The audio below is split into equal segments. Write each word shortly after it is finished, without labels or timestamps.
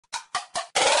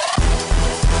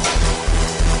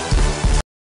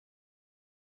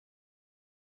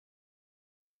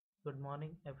Good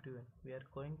morning everyone. We are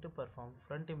going to perform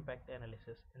front impact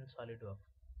analysis in Solidworks.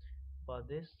 For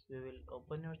this, we will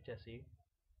open your chassis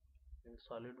in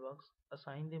Solidworks,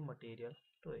 assign the material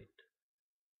to it.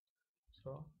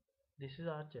 So, this is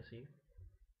our chassis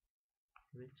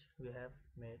which we have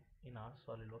made in our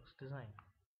Solidworks design.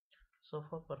 So,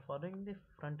 for performing the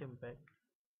front impact,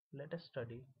 let us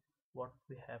study what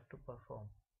we have to perform.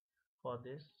 For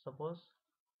this, suppose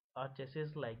our chassis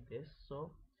is like this,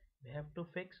 so we have to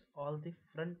fix all the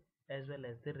front as well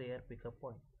as the rear pickup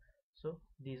point. So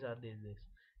these are this,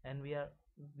 and we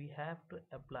have to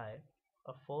apply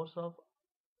a force of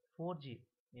 4g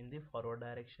in the forward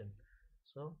direction.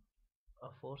 So a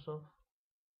force of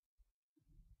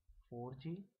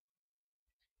 4g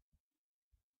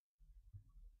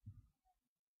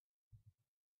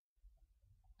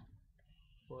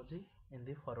in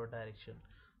the forward direction.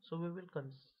 So we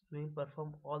will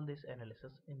perform all this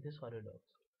analysis in the SolidWorks.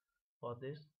 For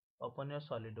this, open your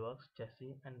SolidWorks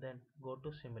chassis and then go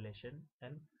to simulation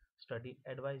and study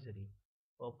advisory.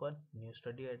 Open new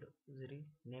study advisory,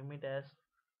 name it as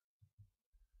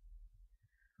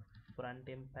front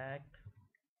impact,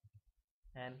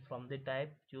 and from the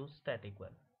type choose static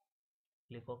one.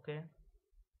 Click OK.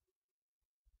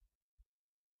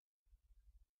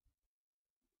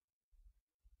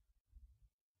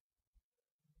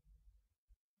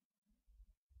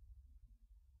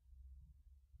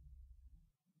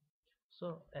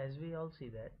 So as we all see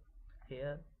that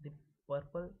here the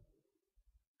purple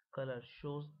color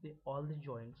shows all the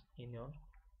joints in your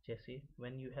chassis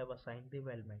when you have assigned the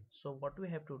weldment. So what we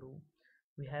have to do,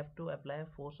 we have to apply a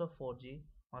force of 4g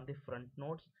on the front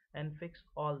nodes and fix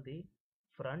all the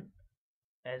front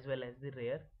as well as the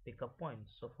rear pickup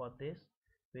points. So for this,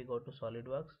 we go to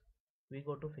SolidWorks, we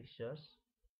go to fixtures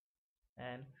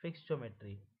and fixed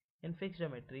geometry. In fixed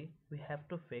geometry, we have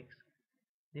to fix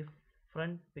the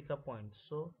front pickup points.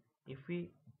 So if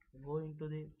we go into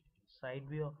the side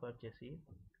view of our chassis,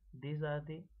 these are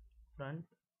the front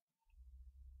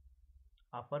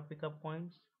upper pickup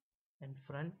points and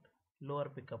front lower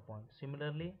pickup points.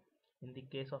 Similarly, in the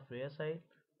case of rear side,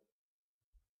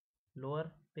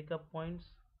 lower pickup points,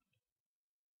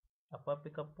 upper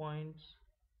pickup points,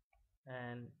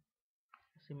 and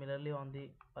similarly on the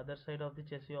other side of the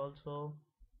chassis also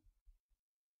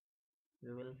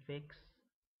we will fix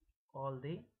all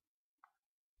the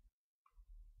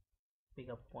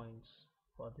pickup points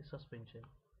for the suspension.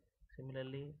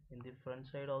 Similarly in the front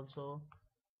side also.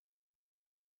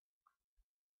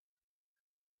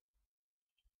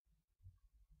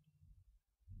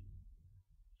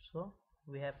 So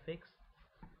we have fixed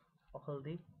all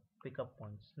the pickup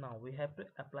points. Now we have to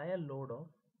apply a load of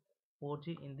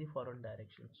 4g in the forward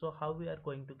direction. So how we are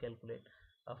going to calculate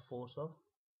a force of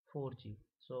 4g?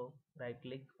 So right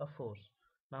click a force.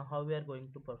 Now how we are going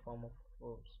to perform a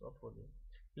force of 4g?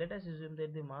 Let us assume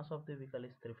that the mass of the vehicle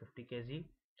is 350 kg.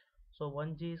 So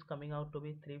 1g is coming out to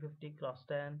be 350 cross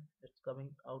 10. It's coming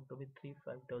out to be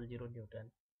 3500 Newton.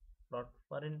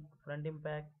 For in front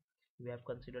impact, we have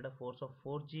considered a force of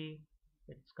 4g.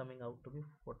 It's coming out to be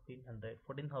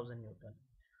 14,000 Newton.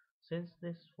 Since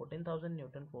this 14,000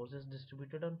 Newton force is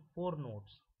distributed on 4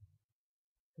 nodes,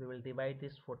 we will divide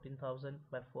this 14,000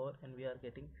 by 4 and we are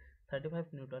getting 35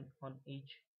 Newton on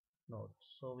each node.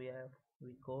 So we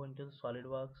go into the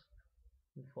SolidWorks,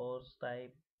 force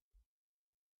type,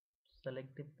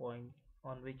 select the point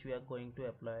on which we are going to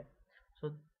apply.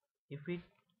 So if we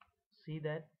see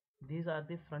that these are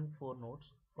the front 4 nodes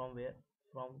from where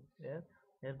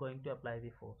we are going to apply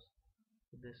the force.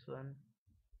 So this one,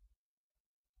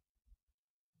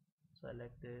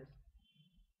 select this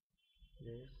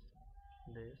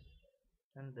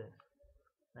and this,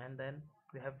 and then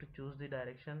we have to choose the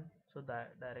direction. So the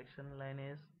direction line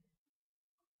is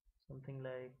something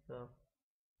like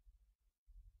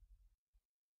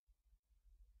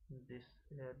this.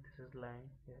 Here this is line,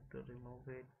 we have to remove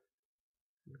it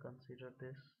and consider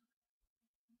this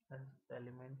as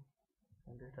element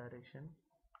in this direction,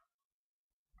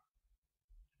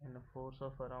 and a force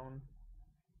of around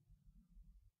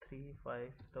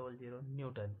 3500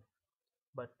 Newton.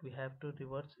 But we have to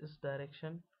reverse its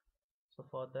direction, so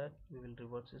for that we will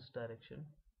reverse its direction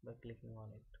by clicking on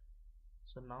it.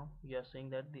 So now you are seeing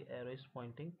that the arrow is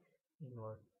pointing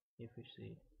inward. If you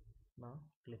see, now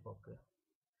click OK.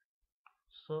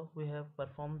 So we have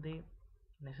performed the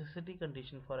necessity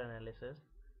condition for analysis.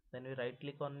 Then we right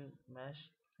click on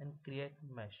mesh and create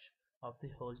mesh of the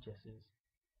whole chassis,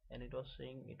 and it was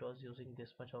saying it was using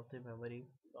this much of the memory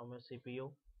from a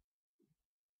CPU.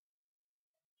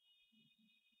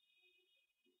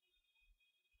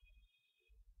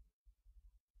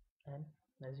 And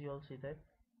as you all see that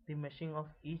the meshing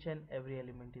of each and every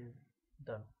element is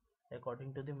done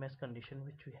according to the mesh condition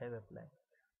which we have applied.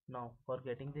 Now for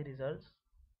getting the results,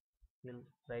 we'll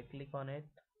right click on it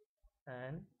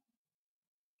and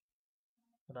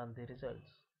run the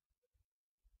results.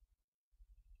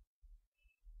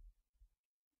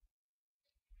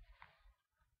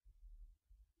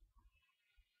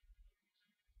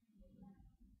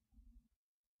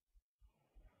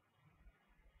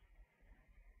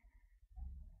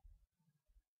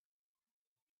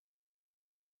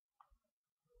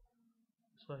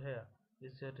 So here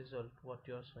is the result what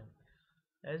you are showing.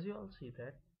 As you all see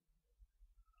that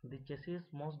the chassis is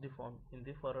most deformed in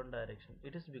the forward direction.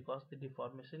 It is because the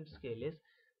deformation scale is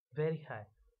very high.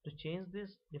 To change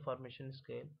this deformation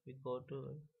scale, we go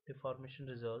to deformation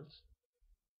results,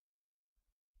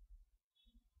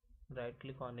 right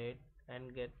click on it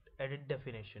and get edit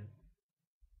definition.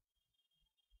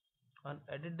 On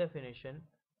edit definition,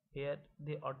 here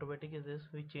the automatic is this,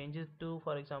 we change it to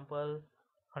for example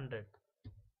 100.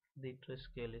 The twist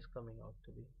scale is coming out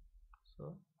to be.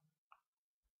 So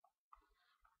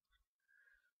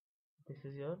this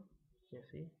is your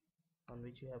chassis on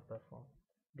which you have performed.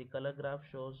 The color graph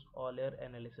shows all your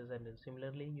analysis, and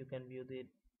similarly you can view the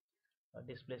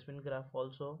displacement graph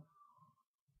also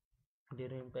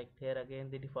during impact. Here again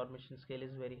the deformation scale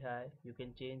is very high. You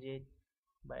can change it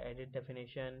by edit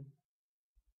definition,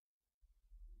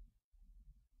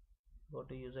 go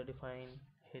to user define,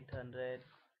 hit 100,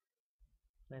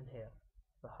 and here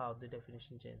so how the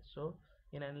definition change. So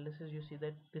in analysis you see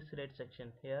that this red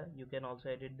section here, you can also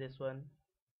edit this one.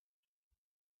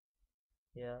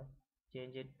 Yeah,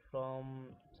 change it from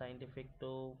scientific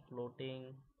to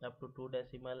floating up to 2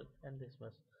 decimal and this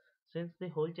much. Since the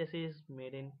whole chassis is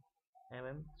made in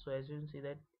so as you can see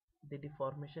that the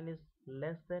deformation is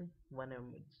less than 1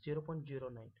 it's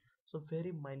 0.09. So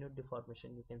very minute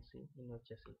deformation you can see in your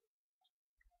chassis.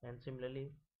 And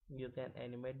similarly you can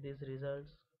animate these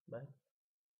results by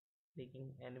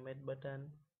clicking animate button,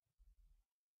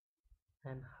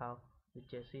 and how the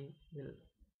chassis will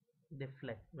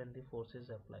deflect when the force is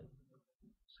applied.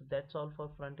 So that's all for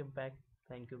front impact.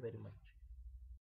 Thank you very much.